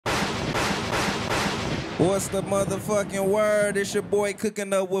What's the motherfucking word? It's your boy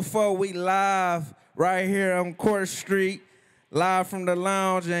CookinUpWitFO. We live right here on Court Street, live from the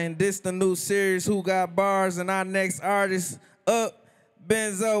lounge, and this the new series, Who Got Bars, and our next artist up,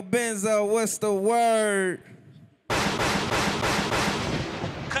 Benzoo. Benzoo, what's the word?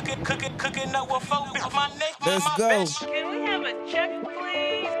 CookinUpWitFO, my neck, Let's my go. bitch. Can we have a check,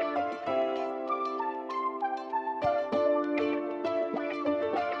 please?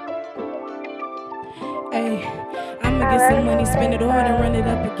 Hey, I'ma get some money, spend it all, and run it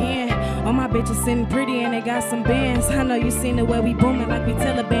up again. All my bitches sitting pretty and they got some bands. I know you seen the way we booming like we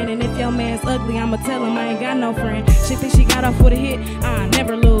Taliban. And if your man's ugly, I'ma tell him I ain't got no friend. She think she got off with a hit, I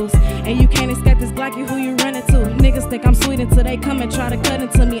never lose. And you can't escape this Glocky, who you running to? Niggas think I'm sweet until they come and try to cut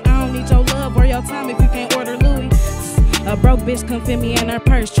into me. I don't need your love or your time if you can't order Louis. A broke bitch come fit me in her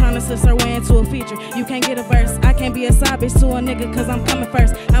purse, tryna slip her way into a feature. You can't get a verse, I can't be a side bitch to a nigga cause I'm coming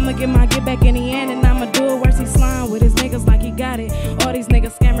first. I'ma get my get back in the end and I'ma do it worse. He slime with his niggas like he got it. All these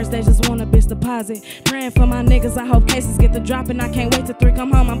niggas scammers, they just want a bitch deposit. Praying for my niggas, I hope cases get the dropping. I can't wait till 3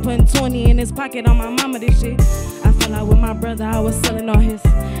 come home, I'm putting 20 in his pocket on my mama this shit. I fell out with my brother, I was selling all his.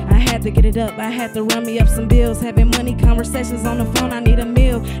 I had to get it up, I had to run me up some bills. Having money conversations on the phone, I need a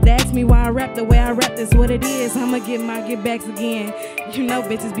meal. They ask me why I rap the way I rap, that's what it is. I'ma get my get backs again. You know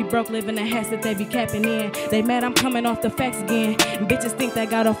bitches be broke living the hats that they be capping in. They mad I'm coming off the facts again. And bitches think they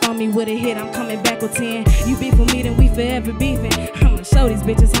got off on me with a hit, I'm coming back with 10. You beef with me, then we forever beefing. I'ma show these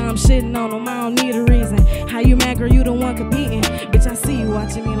bitches how I'm shitting on them, I don't need a reason. How you mad, girl, you the one competing. Bitch, I see you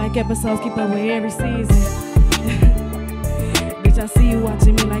watching me like episodes keep up with every season. Bitch, I see you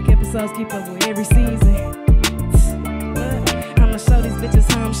watching me like episodes keep up with every season. But I'ma show these bitches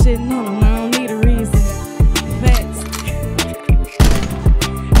how I'm shitting on them, I don't need